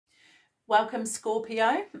Welcome,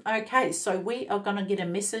 Scorpio. Okay, so we are going to get a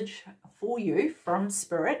message for you from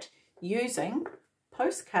Spirit using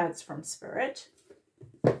postcards from Spirit,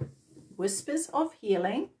 Whispers of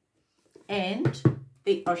Healing, and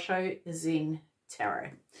the Osho Zen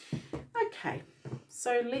Tarot. Okay,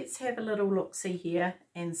 so let's have a little look-see here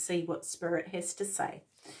and see what Spirit has to say.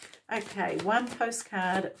 Okay, one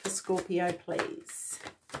postcard for Scorpio, please.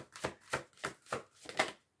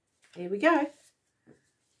 Here we go.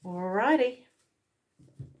 Alrighty.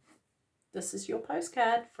 This is your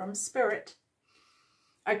postcard from Spirit.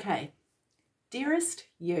 Okay. Dearest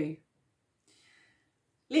you,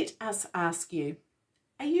 let us ask you,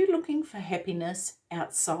 are you looking for happiness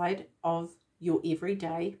outside of your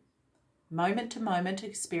everyday, moment-to-moment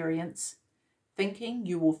experience, thinking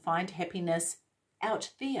you will find happiness out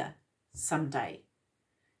there someday?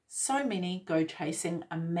 So many go chasing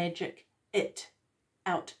a magic it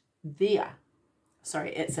out there.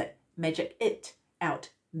 Sorry, it's a magic it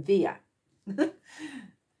out there. Where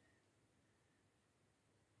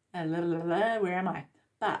am I?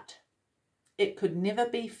 But it could never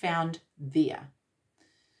be found there.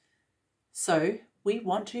 So we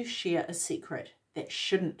want to share a secret that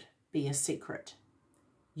shouldn't be a secret.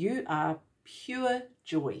 You are pure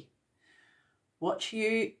joy.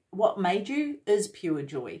 What made you is pure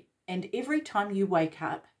joy. And every time you wake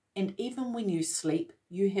up, and even when you sleep,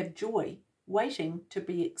 you have joy waiting to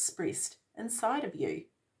be expressed inside of you.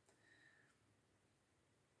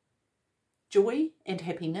 Joy and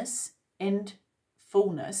happiness and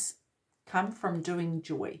fullness come from doing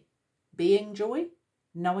joy, being joy,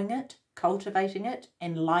 knowing it, cultivating it,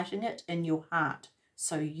 and lighting it in your heart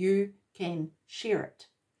so you can share it.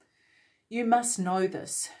 You must know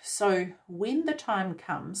this, so when the time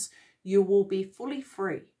comes, you will be fully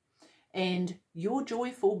free, and your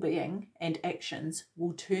joyful being and actions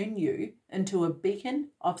will turn you into a beacon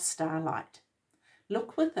of starlight.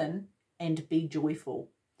 Look within and be joyful,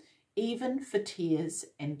 even for tears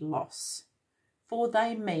and loss, for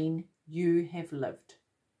they mean you have lived,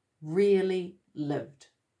 really lived.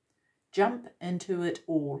 Jump into it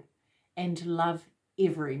all and love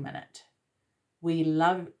every minute. We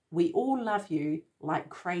all love you like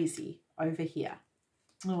crazy over here.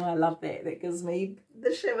 Oh, I love that. That gives me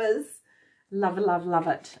the shivers. Love, love, love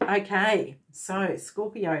it. Okay, so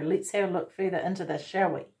Scorpio, let's have a look further into this,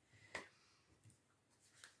 shall we?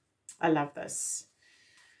 I love this.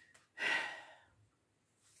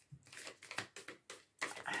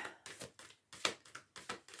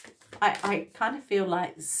 I kind of feel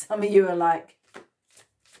like some of you are like,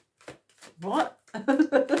 what?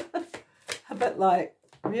 A bit like,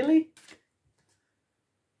 really?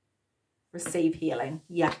 Receive healing.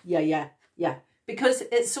 Yeah. Because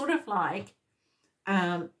it's sort of like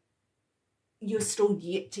you're still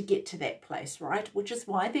yet to get to that place, right? Which is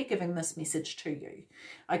why they're giving this message to you.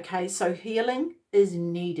 Okay, so healing is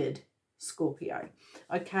needed, Scorpio.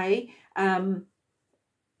 Okay, and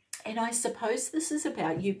I suppose this is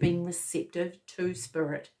about you being receptive to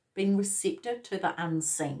Spirit, being receptive to the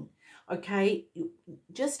unseen. Okay,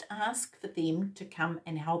 just ask for them to come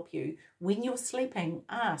and help you. When you're sleeping,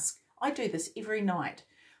 ask. I do this every night.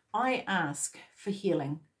 I ask for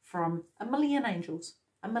healing from a million angels,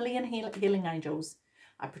 a million healing angels.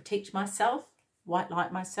 I protect myself, white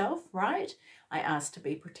light myself, right? I ask to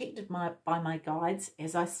be protected by my guides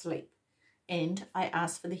as I sleep. And I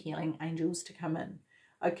ask for the healing angels to come in.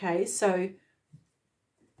 Okay, so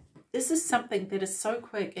this is something that is so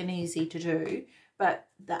quick and easy to do. But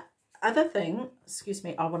the other thing,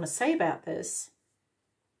 I want to say about this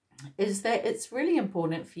is that it's really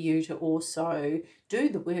important for you to also do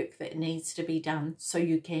the work that needs to be done so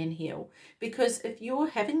you can heal. Because if you're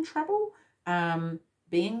having trouble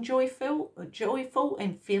being joyful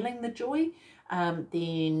and feeling the joy,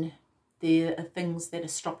 then there are things that are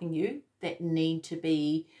stopping you that need to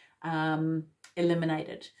be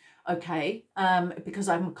eliminated. Okay, because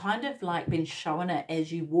I'm kind of like been showing it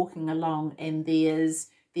as you walking along, and there's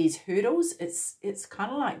hurdles. It's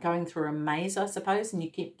kind of like going through a maze, I suppose, and you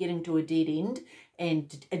keep getting to a dead end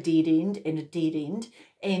and a dead end and a dead end,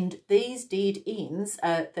 and these dead ends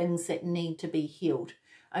are things that need to be healed.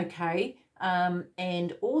 Okay,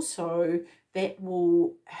 and also that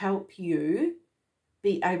will help you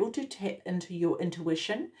be able to tap into your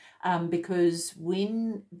intuition, because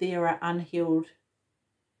when there are unhealed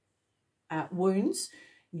wounds,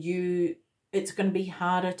 it's going to be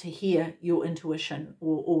harder to hear your intuition,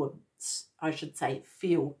 or I should say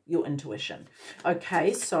feel your intuition.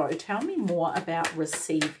 Okay, so tell me more about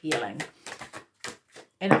receive healing.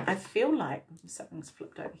 And I feel like something's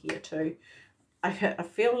flipped over here too. I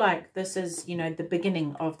feel like this is, you know, the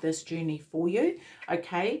beginning of this journey for you,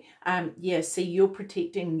 okay? Yeah, see, you're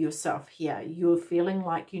protecting yourself here. You're feeling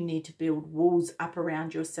like you need to build walls up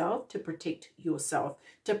around yourself to protect yourself,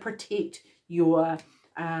 to protect your,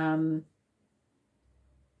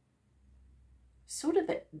 sort of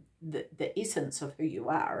the essence of who you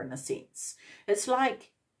are, in a sense. It's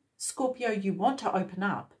like, Scorpio, you want to open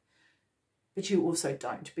up, but you also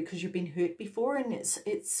don't, because you've been hurt before. And it's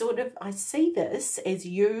sort of, I see this as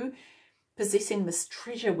you possessing this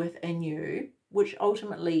treasure within you, which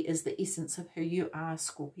ultimately is the essence of who you are,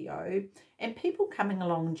 Scorpio, and people coming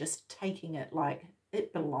along and just taking it like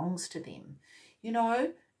it belongs to them, you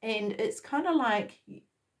know. And it's kind of like,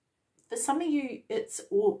 for some of you, it's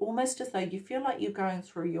almost as though you feel like you're going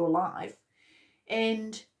through your life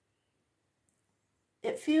and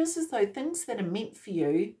it feels as though things that are meant for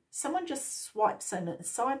you, someone just swipes in,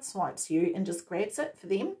 side swipes you and just grabs it for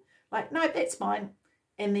them. Like, no, that's mine.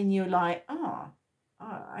 And then you're like, oh,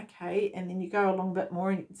 okay. And then you go along a bit more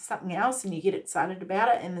and something else and you get excited about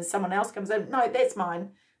it. And then someone else comes in, no, that's mine.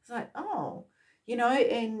 It's like, oh, you know,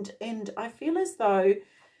 and I feel as though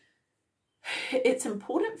it's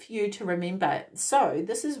important for you to remember. So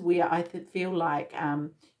this is where I feel like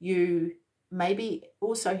you maybe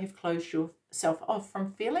also have closed yourself off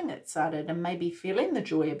from feeling excited and maybe feeling the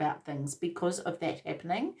joy about things because of that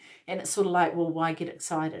happening. And it's sort of like, well, why get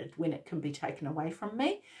excited when it can be taken away from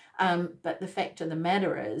me? But the fact of the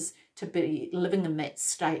matter is, to be living in that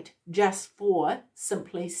state just for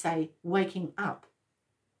simply, say, waking up,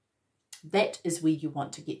 that is where you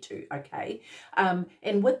want to get to, okay?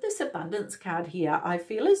 And with this abundance card here, I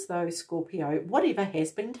feel as though, Scorpio, whatever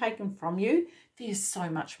has been taken from you, there's so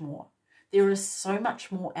much more. There is so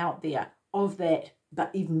much more out there of that,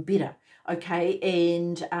 but even better, okay?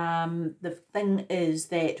 And the thing is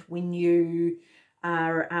that when you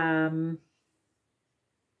are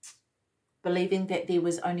believing that there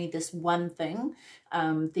was only this one thing,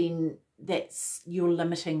 then you're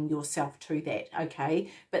limiting yourself to that, okay?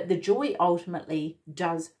 But the joy ultimately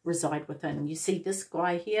does reside within. You see this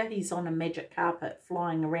guy here, he's on a magic carpet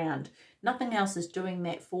flying around. Nothing else is doing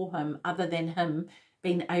that for him other than him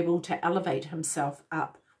being able to elevate himself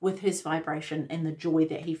up with his vibration and the joy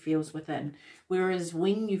that he feels within. Whereas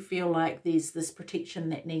when you feel like there's this protection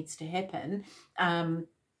that needs to happen,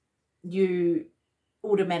 you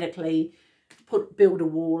automatically build a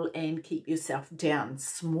wall and keep yourself down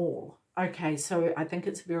small. Okay, so I think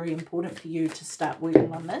it's very important for you to start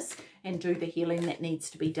working on this and do the healing that needs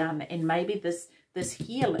to be done. And maybe this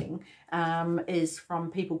healing is from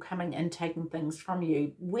people coming and taking things from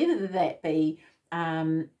you, whether that be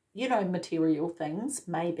you know, material things,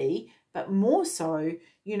 maybe, but more so,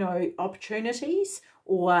 you know, opportunities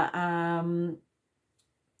or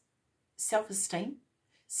self-esteem,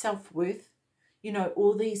 self-worth, you know,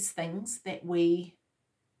 all these things that we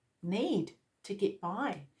need to get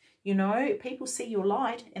by. You know, people see your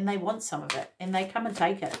light and they want some of it and they come and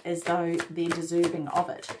take it as though they're deserving of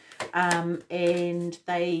it. And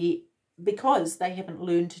because they haven't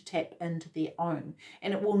learned to tap into their own,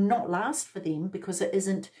 and it will not last for them because it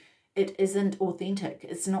isn't authentic.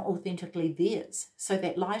 It's not authentically theirs. So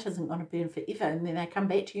that light isn't going to burn forever. And then they come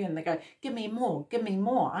back to you and they go, give me more,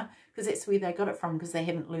 because that's where they got it from, because they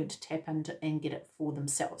haven't learned to tap into and get it for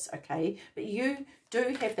themselves, okay? But you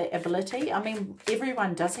do have that ability. I mean,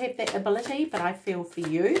 everyone does have that ability, but I feel for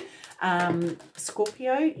you,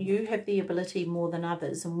 Scorpio, you have the ability more than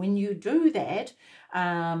others. And when you do that,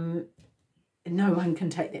 no one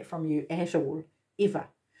can take that from you at all, ever.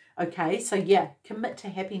 Okay, so yeah, commit to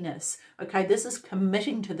happiness. Okay, this is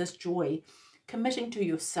committing to this joy, committing to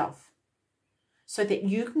yourself so that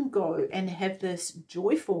you can go and have this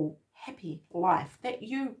joyful, happy life that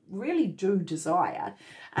you really do desire.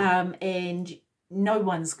 And no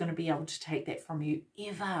one's going to be able to take that from you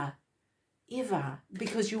ever,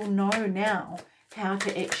 because you'll know now how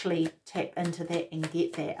to actually tap into that and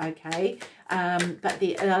get that, okay? But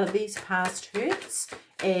there are these past hurts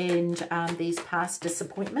and these past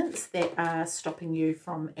disappointments that are stopping you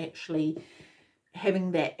from actually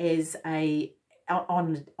having that as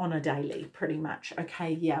on a daily, pretty much.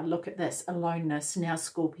 Okay, yeah, look at this, aloneness. Now,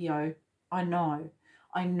 Scorpio, I know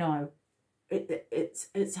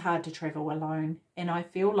it's hard to travel alone, and I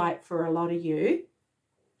feel like for a lot of you,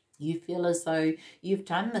 you feel as though you've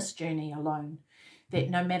done this journey alone, that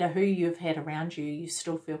no matter who you've had around you, you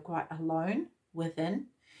still feel quite alone within.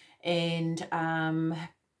 And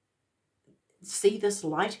see this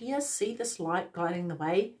light here, see this light guiding the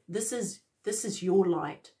way. This is your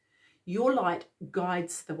light. Your light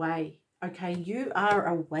guides the way, okay? You are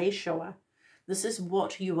a way shower. This is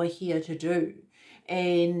what you are here to do.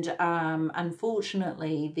 And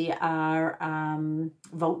unfortunately, there are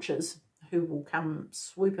vultures who will come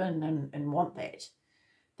swoop in and want that.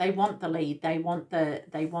 They want the lead, they want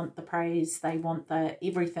the praise, they want the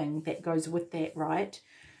everything that goes with that, right?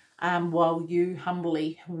 While you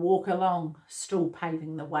humbly walk along, still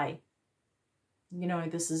paving the way. You know,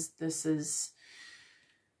 this is,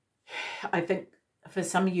 I think for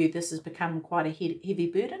some of you, this has become quite a heavy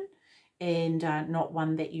burden, and not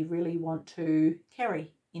one that you really want to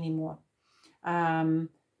carry anymore. And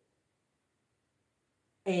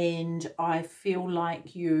I feel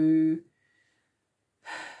like you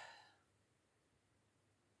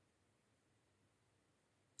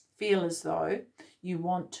feel as though you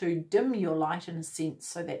want to dim your light in a sense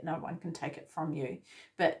so that no one can take it from you.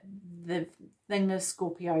 But the thing is,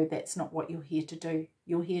 Scorpio, that's not what you're here to do.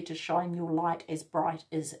 You're here to shine your light as bright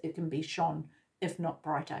as it can be shone, if not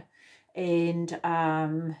brighter. And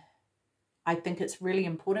I think it's really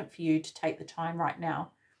important for you to take the time right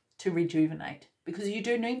now to rejuvenate, because you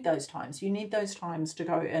do need those times. You need those times to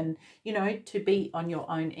go and, you know, to be on your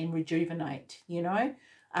own and rejuvenate, you know.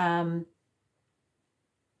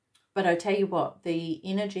 But I tell you what, the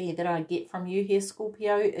energy that I get from you here,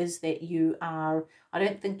 Scorpio, is that you are, I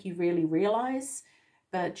don't think you really realize,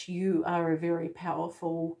 but you are a very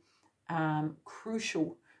powerful,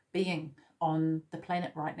 crucial being on the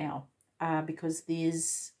planet right now, because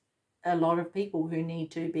there's a lot of people who need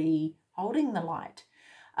to be holding the light,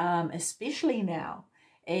 especially now,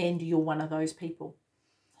 and you're one of those people.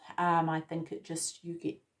 I think it just, you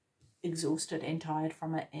get exhausted and tired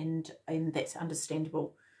from it, and that's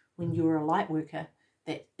understandable. When you're a light worker,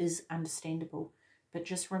 that is understandable. But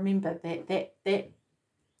just remember that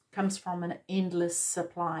comes from an endless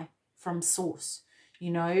supply from source,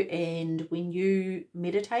 you know. And when you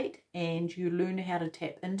meditate and you learn how to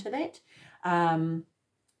tap into that,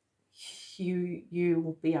 you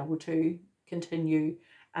will be able to continue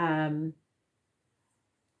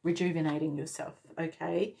rejuvenating yourself.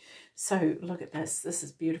 Okay, so look at this. This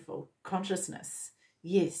is beautiful. Consciousness.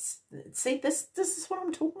 Yes, see, this is what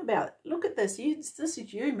I'm talking about. Look at this. This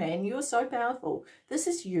is you, man. You're so powerful. This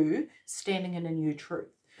is you standing in a new truth.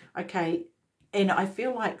 Okay, and I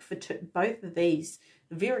feel like for both of these,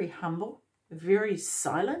 very humble, very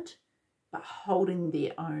silent, but holding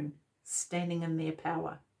their own, standing in their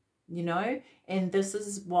power, you know. And this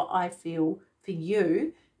is what I feel for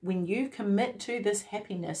you. When you commit to this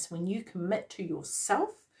happiness, when you commit to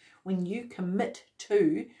yourself, when you commit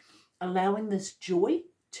to allowing this joy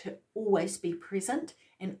to always be present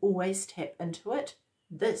and always tap into it,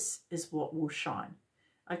 this is what will shine.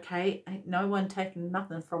 Okay, ain't no one taking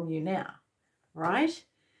nothing from you now, right?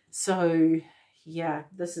 So yeah,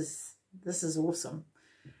 this is awesome.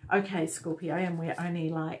 Okay, Scorpio, and we're only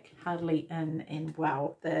like hardly in, and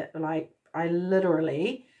wow, that, like, I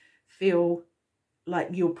literally feel like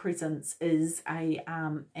your presence is a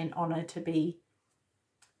an honor to be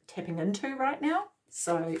tapping into right now.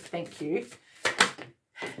 So thank you.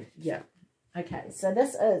 Yeah. Okay, so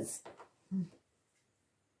this is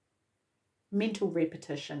mental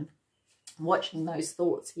repetition, watching those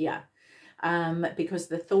thoughts here, because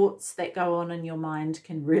the thoughts that go on in your mind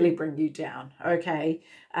can really bring you down. Okay,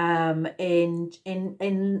 and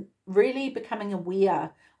really becoming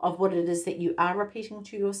aware of what it is that you are repeating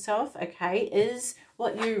to yourself. Okay, is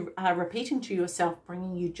what you are repeating to yourself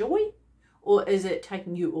bringing you joy, or is it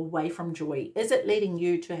taking you away from joy? Is it leading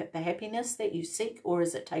you to the happiness that you seek, or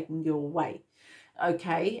is it taking you away?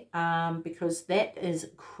 Okay, because that is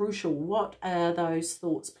crucial. What are those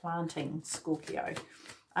thoughts planting, Scorpio?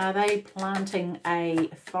 Are they planting a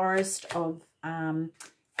forest of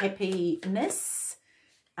happiness?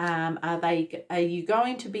 Are you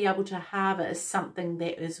going to be able to harvest something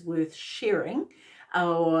that is worth sharing,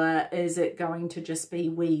 or is it going to just be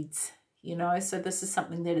weeds? You know, so this is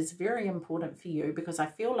something that is very important for you, because I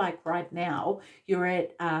feel like right now you're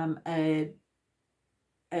at a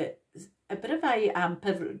bit of a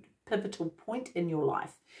pivotal point in your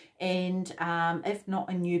life, and if not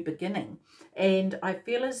a new beginning. And I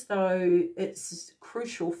feel as though it's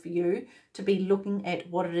crucial for you to be looking at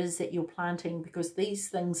what it is that you're planting, because these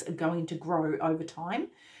things are going to grow over time,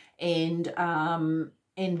 and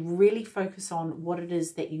really focus on what it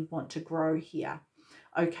is that you want to grow here.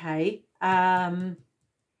 Okay, and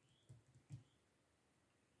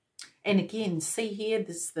again, see here,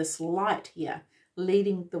 this light here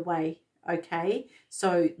leading the way. Okay,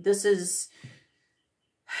 so this is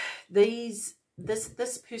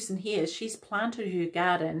this person here, she's planted her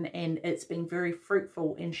garden and it's been very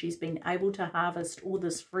fruitful, and she's been able to harvest all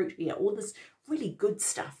this fruit here, all this really good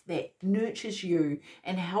stuff that nurtures you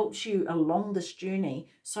and helps you along this journey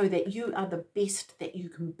so that you are the best that you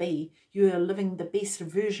can be. You are living the best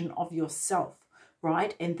version of yourself,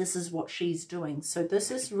 right? And this is what she's doing. So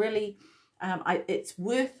this is really, it's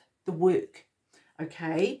worth the work,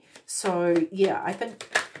 okay? So yeah, I think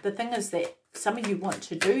the thing is that some of you want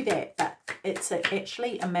to do that, but it's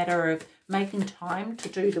actually a matter of making time to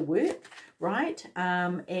do the work, right?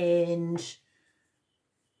 And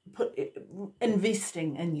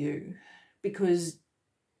investing in you, because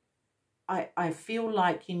I feel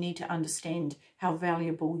like you need to understand how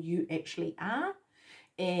valuable you actually are.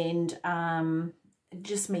 And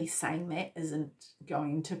just me saying that isn't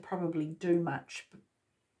going to probably do much.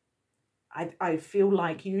 I feel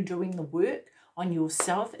like you doing the work on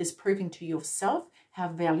yourself is proving to yourself how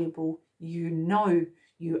valuable you know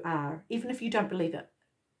you are, even if you don't believe it.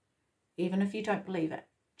 Even if you don't believe it,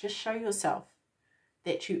 just show yourself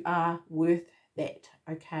that you are worth that,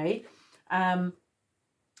 okay?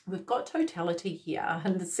 We've got totality here,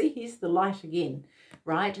 and see, here's the light again,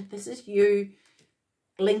 right? This is you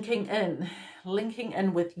linking in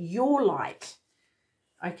with your light,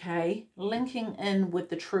 okay? Linking in with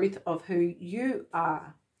the truth of who you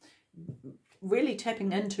are, really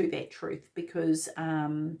tapping into that truth, because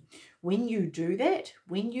when you do that,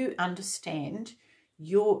 when you understand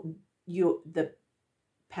the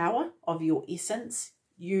power of your essence,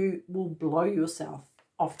 you will blow yourself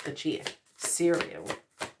off the chair. Serial,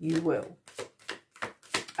 you will.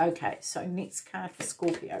 Okay, so next card for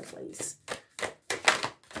Scorpio, please.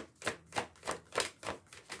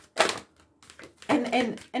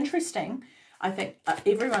 And interesting, I think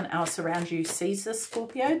everyone else around you sees this,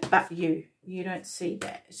 Scorpio, but you don't see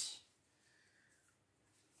that.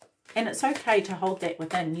 And it's okay to hold that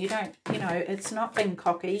within. You don't, it's not being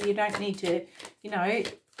cocky. You don't need to,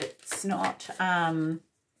 it's not,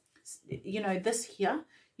 this here,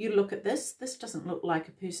 you look at this doesn't look like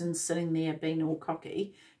a person sitting there being all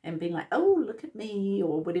cocky and being like, oh, look at me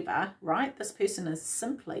or whatever, right? This person is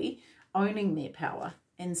simply owning their power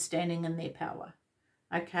and standing in their power,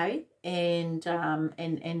 okay? And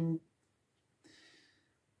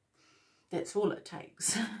that's all it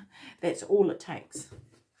takes. That's all it takes.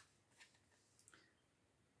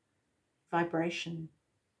 Vibration.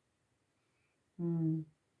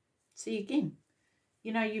 See, again,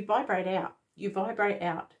 you vibrate out. You vibrate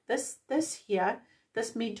out. This here,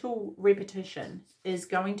 this mental repetition is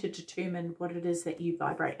going to determine what it is that you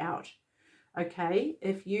vibrate out. Okay?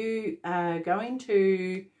 If you are going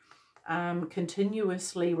to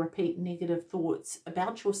continuously repeat negative thoughts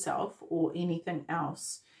about yourself or anything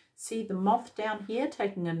else, see the moth down here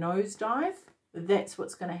taking a nosedive? That's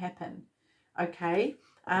what's going to happen. Okay?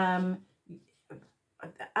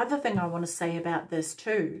 The other thing I want to say about this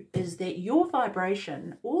too is that your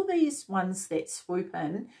vibration, all these ones that swoop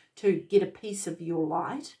in to get a piece of your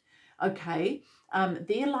light, okay,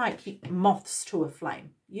 they're like moths to a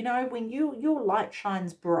flame. When your light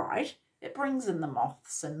shines bright, it brings in the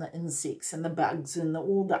moths and the insects and the bugs and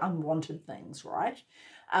all the unwanted things, right?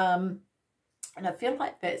 And I feel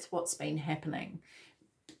like that's what's been happening.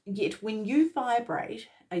 Yet when you vibrate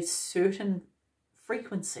a certain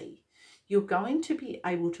frequency, you're going to be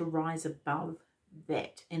able to rise above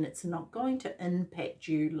that, and it's not going to impact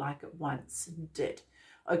you like it once did,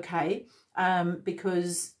 okay?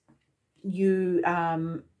 Because you,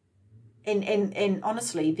 and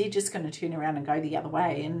honestly, they're just going to turn around and go the other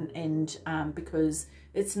way, and because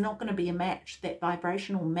it's not going to be a match. That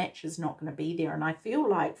vibrational match is not going to be there, and I feel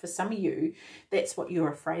like for some of you, that's what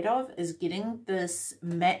you're afraid of, is getting this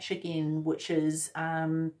match again, which is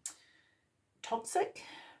toxic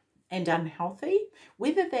and unhealthy,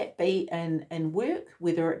 whether that be in work,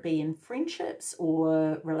 whether it be in friendships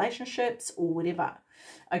or relationships or whatever,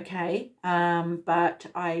 okay? But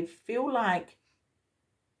I feel like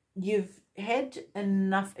you've had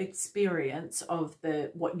enough experience of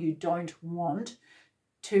what you don't want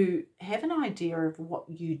to have an idea of what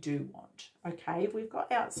you do want, okay? We've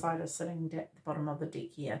got outsiders sitting at the bottom of the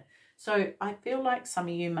deck here. So I feel like some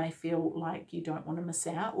of you may feel like you don't want to miss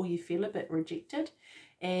out, or you feel a bit rejected.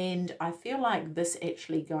 And I feel like this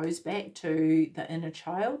actually goes back to the inner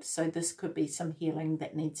child. So this could be some healing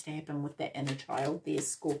that needs to happen with that inner child there,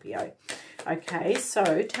 Scorpio. Okay,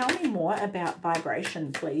 so tell me more about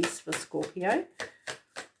vibration, please, for Scorpio.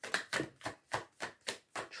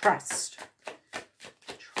 Trust.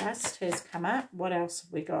 Trust has come up. What else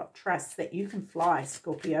have we got? Trust that you can fly,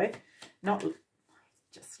 Scorpio.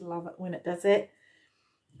 Just love it when it does that.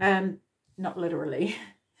 Not literally.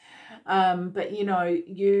 But, you know,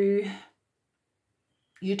 you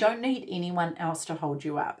don't need anyone else to hold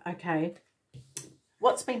you up, okay?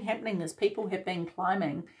 What's been happening is people have been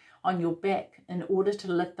climbing on your back in order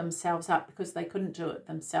to lift themselves up because they couldn't do it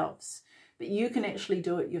themselves. But you can actually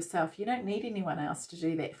do it yourself. You don't need anyone else to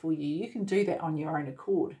do that for you. You can do that on your own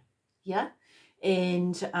accord. Yeah?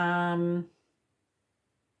 And,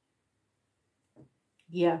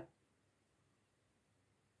 yeah.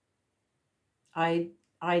 I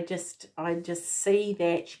just see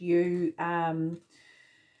that you,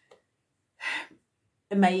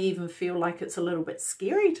 it may even feel like it's a little bit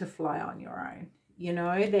scary to fly on your own. You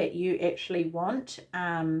know, that you actually want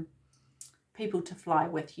people to fly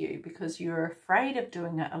with you because you're afraid of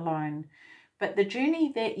doing it alone. But the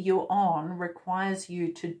journey that you're on requires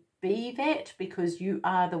you to be that, because you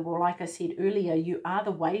are the, well, like I said earlier, you are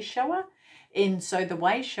the way shower. And so the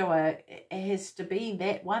way shower has to be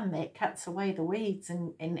that one that cuts away the weeds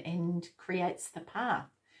and creates the path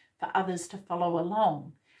for others to follow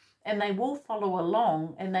along. And they will follow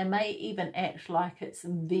along, and they may even act like it's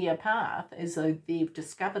their path as though they've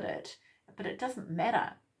discovered it. But it doesn't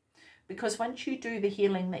matter, because once you do the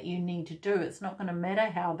healing that you need to do, it's not going to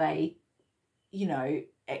matter how they, you know,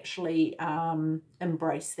 actually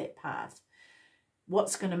embrace that path.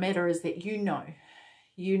 What's going to matter is that you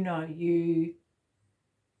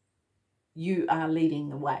are leading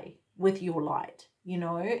the way with your light, you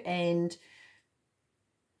know. And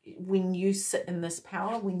when you sit in this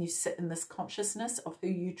power, when you sit in this consciousness of who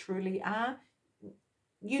you truly are,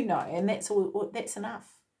 you know, and that's all, that's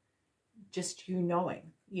enough. Just you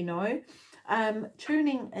knowing, you know.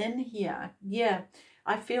 Tuning in here, yeah,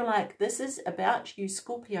 I feel like this is about you,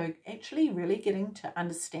 Scorpio, actually really getting to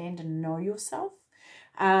understand and know yourself,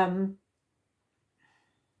 and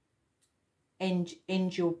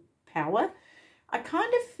your power. I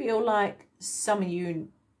kind of feel like some of you,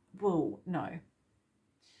 well, no,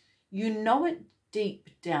 you know it deep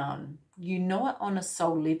down. You know it on a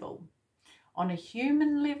soul level. On a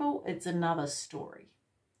human level, it's another story.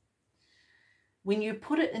 When you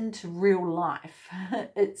put it into real life,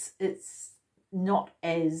 it's not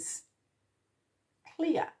as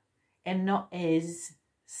clear and not as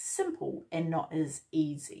simple and not as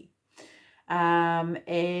easy.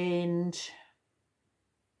 And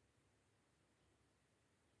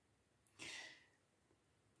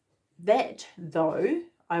that, though,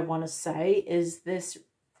 I want to say, is this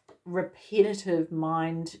repetitive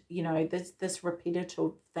mind, you know, this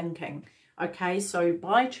repetitive thinking. Okay, so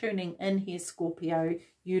by tuning in here, Scorpio,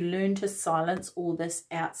 you learn to silence all this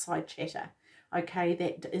outside chatter. Okay,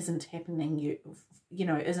 that isn't happening, you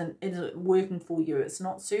know, isn't working for you. It's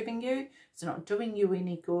not serving you. It's not doing you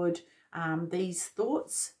any good. These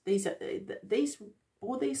thoughts,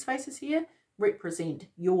 all these faces here represent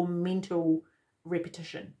your mental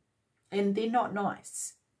repetition, and they're not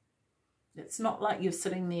nice. It's not like you're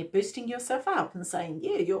sitting there boosting yourself up and saying,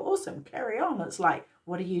 yeah, you're awesome, carry on. It's like,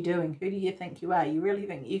 what are you doing? Who do you think you are? You really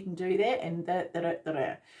think you can do that? And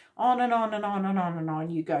on and on and on and on and on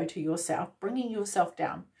you go to yourself, bringing yourself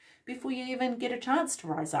down before you even get a chance to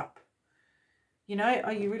rise up. You know,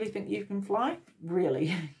 oh, you really think you can fly?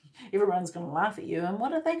 Really? Everyone's going to laugh at you. And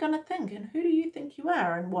what are they going to think? And who do you think you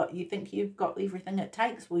are? And what, you think you've got everything it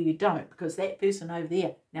takes? Well, you don't, because that person over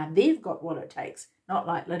there, now they've got what it takes. Not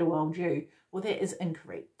like little old you. Well, that is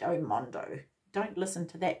incorrect. Oh, mondo. Don't listen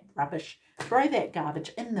to that rubbish. Throw that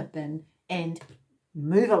garbage in the bin and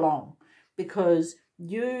move along, because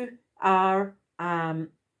you are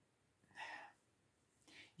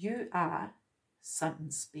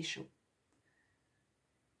something special.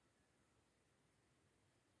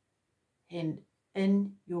 And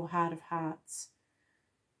in your heart of hearts,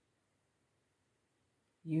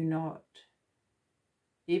 you know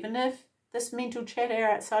it. Even if this mental chatter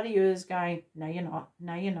outside of you is going, no, you're not,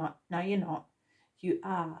 no, you're not, no, you're not. You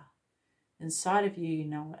are. Inside of you, you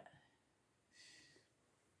know it.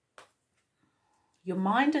 Your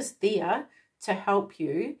mind is there to help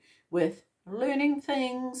you with learning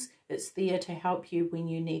things. It's there to help you when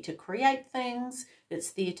you need to create things.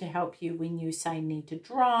 It's there to help you when you say need to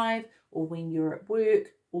drive, or when you're at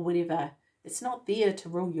work or whatever. It's not there to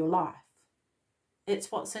rule your life.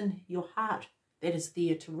 It's what's in your heart that is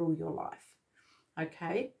there to rule your life.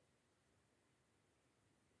 Okay?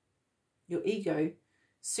 Your ego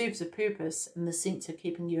serves a purpose in the sense of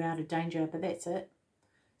keeping you out of danger, but that's it.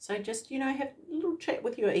 So just, you know, have a little chat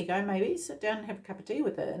with your ego, maybe. Sit down and have a cup of tea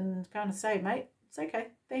with it and kind of say, mate, it's okay,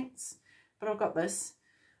 thanks, but I've got this.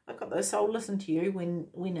 I've got this. I'll listen to you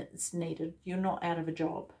when it's needed. You're not out of a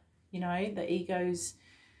job. You know, the ego's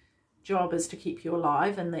job is to keep you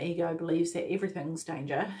alive, and the ego believes that everything's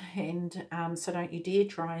danger, and so don't you dare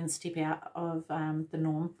try and step out of the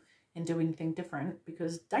norm and do anything different,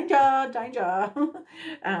 because danger.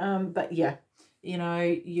 But yeah, you know,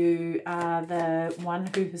 you are the one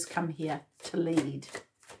who has come here to lead,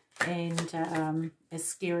 and as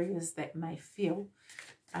scary as that may feel,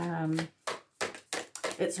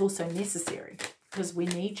 it's also necessary, because we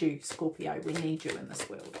need you, Scorpio. We need you in this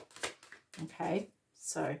world. Okay,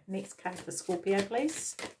 so next card for Scorpio,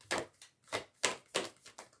 please.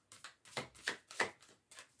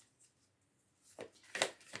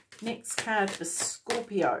 Next card for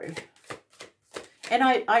Scorpio. And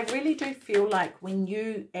I really do feel like when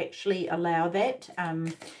you actually allow that,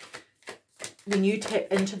 when you tap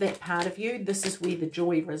into that part of you, this is where the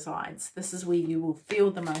joy resides. This is where you will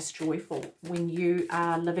feel the most joyful, when you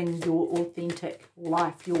are living your authentic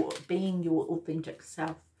life, you're being your authentic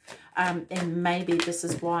self. And maybe this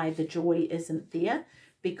is why the joy isn't there,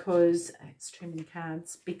 because it's too many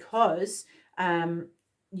cards, because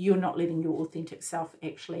you're not letting your authentic self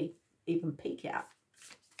actually even peek out.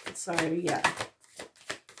 So yeah.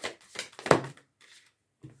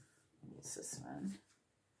 What's this one?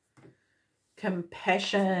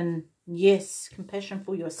 Compassion. Yes, compassion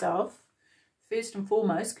for yourself. First and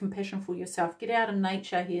foremost, compassion for yourself. Get out in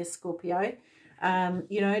nature here, Scorpio.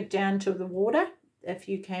 You know, down to the water if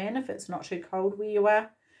you can, if it's not too cold where you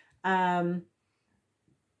are.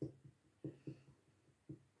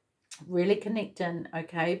 Really connect in,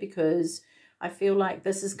 okay, because I feel like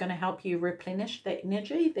this is going to help you replenish that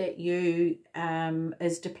energy that you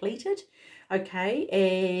is depleted, okay,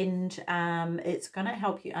 and it's going to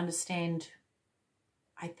help you understand,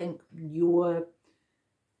 I think,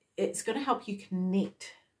 it's going to help you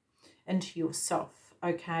connect into yourself,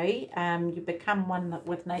 okay. You become one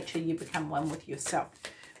with nature, you become one with yourself,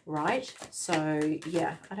 right? So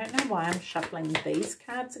yeah, I don't know why I'm shuffling these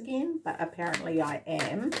cards again, but apparently I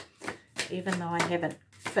am, even though I haven't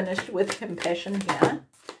finished with compassion here.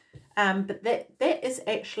 But that is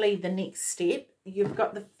actually the next step. You've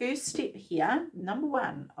got the first step here, number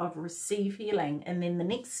one, of receive healing, and then the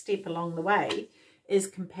next step along the way is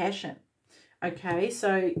compassion. Okay,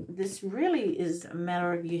 so this really is a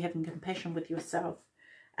matter of you having compassion with yourself,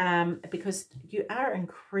 because you are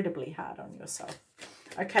incredibly hard on yourself.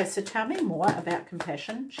 Okay, so tell me more about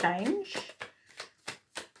compassion, change.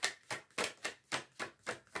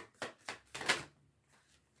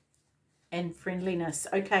 And friendliness.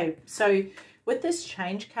 Okay, so with this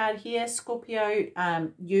change card here, Scorpio,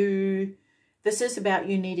 this is about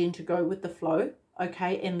you needing to go with the flow,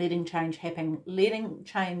 okay, and letting change happen, letting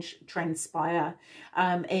change transpire.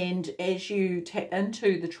 And as you tap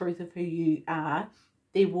into the truth of who you are,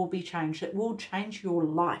 there will be change. It will change your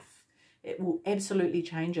life. It will absolutely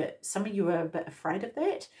change it. Some of you are a bit afraid of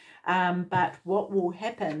that, but what will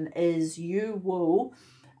happen is you will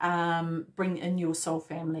bring in your soul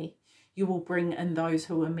family. You will bring in those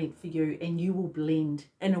who are meant for you, and you will blend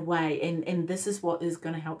in a way. And this is what is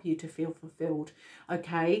going to help you to feel fulfilled,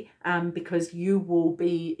 okay? Because you will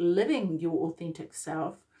be living your authentic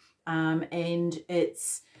self, and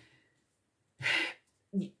it's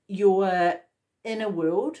your inner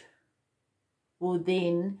world will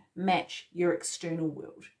then match your external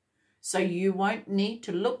world. So you won't need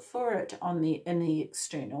to look for it in the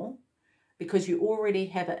external, because you already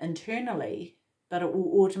have it internally, but it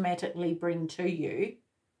will automatically bring to you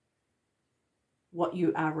what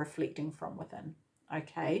you are reflecting from within.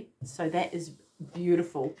 Okay, so that is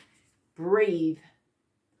beautiful. Breathe.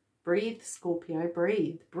 Breathe, Scorpio,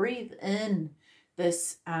 breathe. Breathe in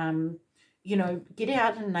this, you know, get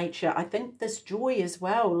out in nature. I think this joy as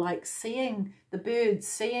well, like seeing the birds,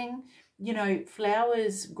 seeing, you know,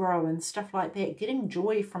 flowers grow and stuff like that, getting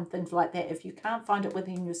joy from things like that. If you can't find it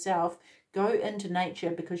within yourself, go into nature,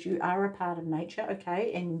 because you are a part of nature,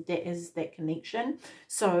 okay, and that is that connection.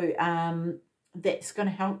 So that's going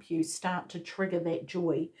to help you start to trigger that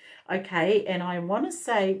joy, okay. And I want to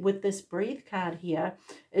say with this breathe card here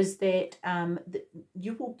is that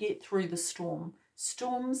you will get through the storm.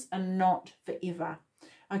 Storms are not forever,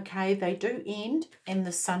 okay. They do end, and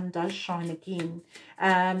the sun does shine again.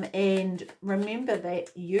 And remember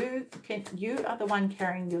that you are the one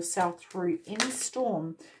carrying yourself through any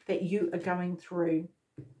storm that you are going through,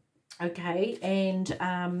 okay. And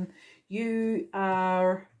you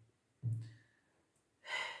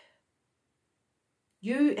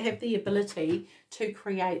have the ability to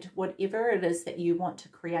create whatever it is that you want to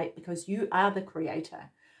create, because you are the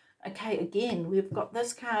creator. Okay, again, we've got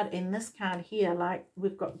this card and this card here, like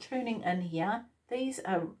we've got tuning in here. These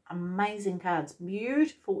are amazing cards,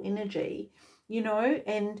 beautiful energy, you know,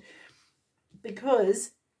 and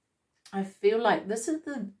because I feel like this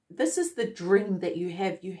is the dream that you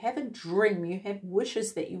have. You have a dream, you have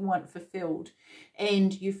wishes that you want fulfilled,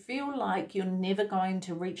 and you feel like you're never going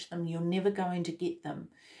to reach them, you're never going to get them.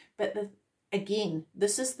 But again,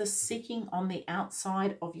 this is the seeking on the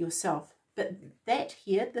outside of yourself. But that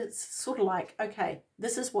here, that's sort of like, okay,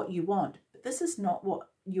 this is what you want, but this is not what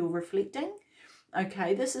you're reflecting.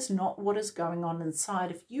 Okay, this is not what is going on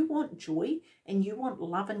inside. If you want joy and you want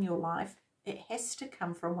love in your life, it has to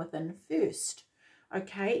come from within first,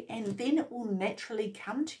 okay? And then it will naturally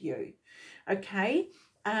come to you, okay?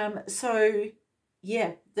 So,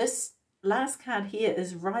 yeah, this last card here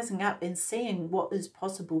is rising up and seeing what is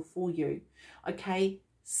possible for you, okay?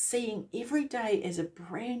 Seeing every day as a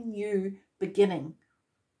brand new beginning,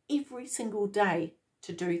 every single day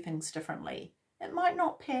to do things differently. It might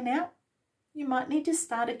not pan out. You might need to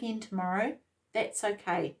start again tomorrow. That's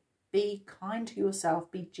okay. Be kind to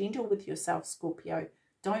yourself. Be gentle with yourself, Scorpio.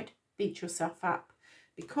 Don't beat yourself up.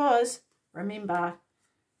 Because remember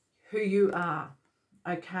who you are,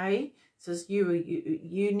 okay? So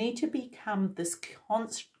you need to become this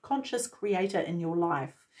conscious creator in your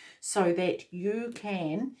life so that you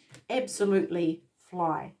can absolutely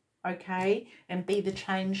fly, okay? And be the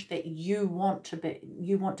change that you want to be,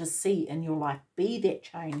 you want to see in your life. Be that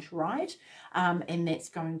change, right? And that's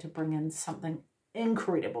going to bring in something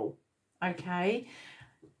incredible, okay?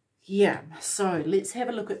 Yeah, so let's have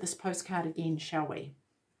a look at this postcard again, shall we?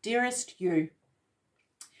 Dearest you,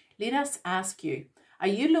 let us ask you, are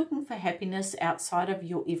you looking for happiness outside of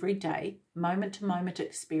your everyday, moment-to-moment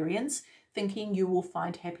experience, thinking you will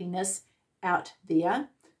find happiness out there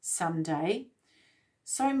someday?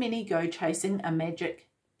 So many go chasing a magic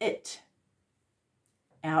it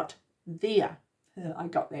out there. I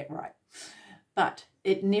got that right. But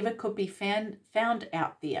it never could be found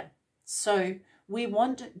out there. So we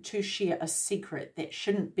want to share a secret that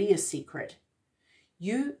shouldn't be a secret.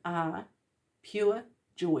 You are pure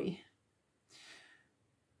joy.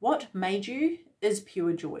 What made you is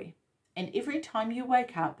pure joy. And every time you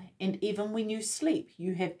wake up, and even when you sleep,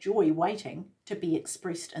 you have joy waiting to be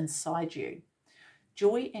expressed inside you.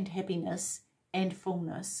 Joy and happiness and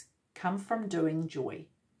fullness come from doing joy,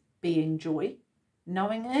 being joy,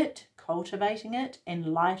 knowing it, cultivating it, and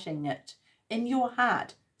lighting it in your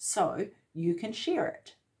heart so you can share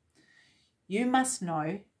it. You must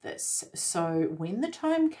know this, so when the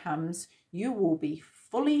time comes, you will be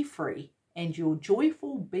fully free, and your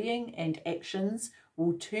joyful being and actions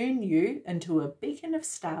will turn you into a beacon of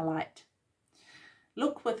starlight.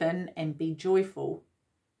 Look within and be joyful,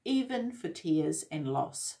 even for tears and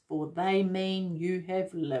loss, for they mean you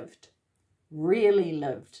have lived, really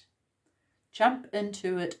lived. Jump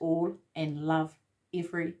into it all and love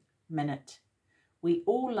every minute. We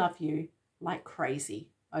all love you like crazy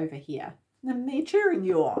over here. And they're cheering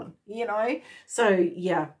you on, you know. So,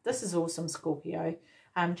 yeah, this is awesome, Scorpio.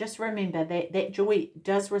 Just remember that joy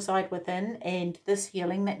does reside within, and this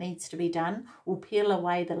healing that needs to be done will peel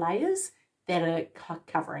away the layers that are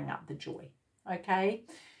covering up the joy, okay?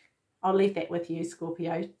 I'll leave that with you,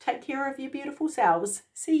 Scorpio. Take care of your beautiful selves.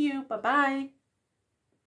 See you. Bye-bye.